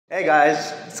Hey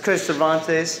guys, it's Chris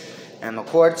Cervantes and the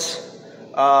Quartz.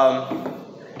 I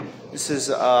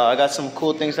got some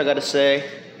cool things I gotta say.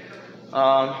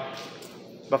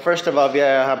 But first of all,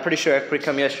 yeah, I'm pretty sure I could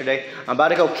come yesterday. I'm about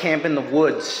to go camp in the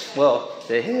woods. Well,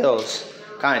 the hills,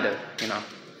 kind of,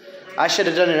 I should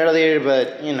have done it earlier,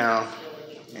 but, I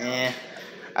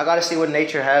gotta see what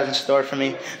nature has in store for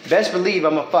me. Best believe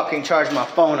I'm gonna fucking charge my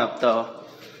phone up, though,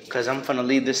 because I'm gonna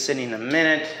leave this city in a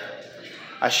minute.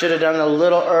 I should have done it a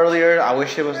little earlier. I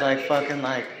wish it was like fucking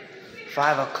like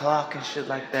 5 o'clock and shit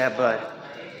like that, but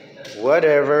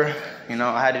whatever.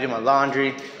 I had to do my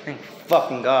laundry. Thank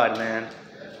fucking God, man.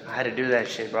 I had to do that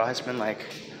shit, bro. It's been a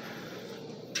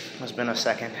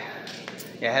second.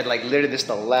 Yeah, I had like literally this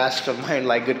the last of my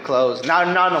like good clothes. Not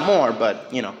no more,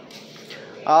 but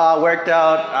worked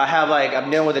out. I'm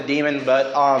dealing with a demon,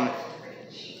 but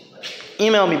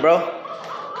email me, bro.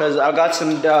 Cause I got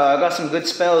some good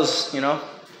spells,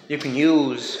 you can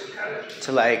use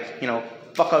to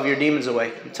fuck all your demons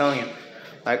away. I'm telling you.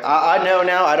 Like I know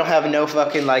now I don't have no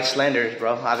fucking like slanders,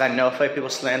 bro. I got no fake people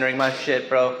slandering my shit,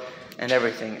 bro, and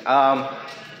everything. What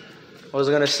was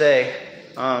I gonna say?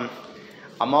 I'm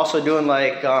also doing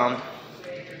gonna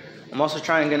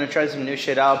try some new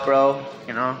shit out, bro.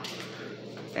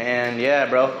 And yeah,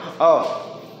 bro.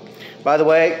 Oh, by the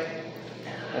way.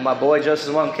 When my boy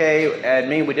Justice 1K and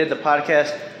me, we did the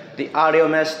podcast. The audio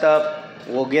messed up.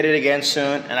 We'll get it again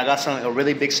soon, and I got a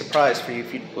really big surprise for you.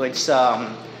 Once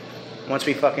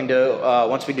we do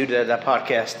that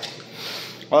podcast.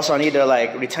 Also, I need to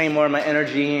retain more of my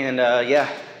energy, and I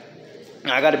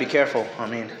got to be careful.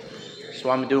 That's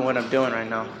why I'm doing what I'm doing right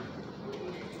now.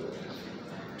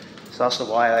 It's also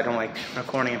why I don't like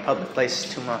recording in public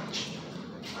places too much.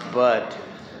 But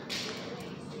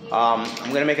I'm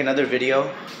gonna make another video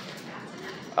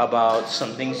about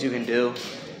some things you can do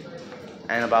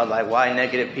and about why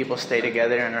negative people stay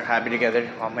together and are happy together.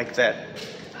 I'll make that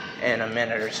in a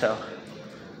minute or so.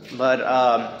 But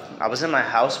I was in my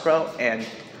house, bro, and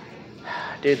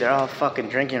dude, they're all fucking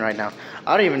drinking right now.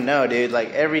 I don't even know, dude.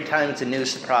 Every time it's a new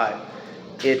surprise,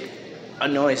 it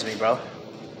annoys me, bro.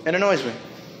 It annoys me.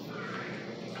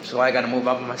 So I gotta move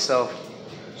up on myself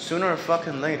sooner or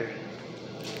fucking later.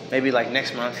 Maybe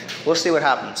next month. We'll see what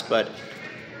happens, but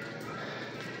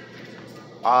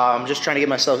I'm just trying to get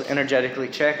myself energetically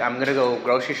checked. I'm gonna go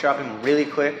grocery shopping really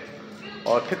quick,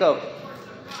 or pick up.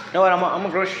 You know what? I'm gonna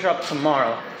grocery shop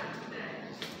tomorrow.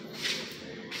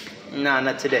 Nah,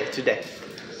 not today. Today,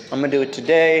 I'm gonna do it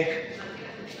today,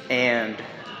 and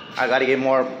I gotta get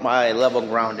my level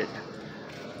grounded.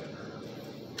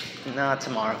 Nah,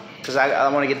 tomorrow, cause I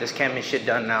want to get this camping shit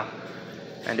done now,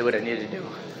 and do what I need to do.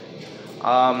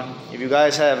 If you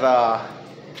guys have,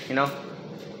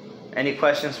 any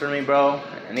questions for me, bro,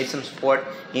 I need some support,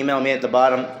 email me at the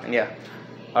bottom, and yeah.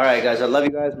 All right, guys, I love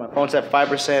you guys. My phone's at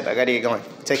 5%. I got to get going.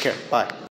 Take care. Bye.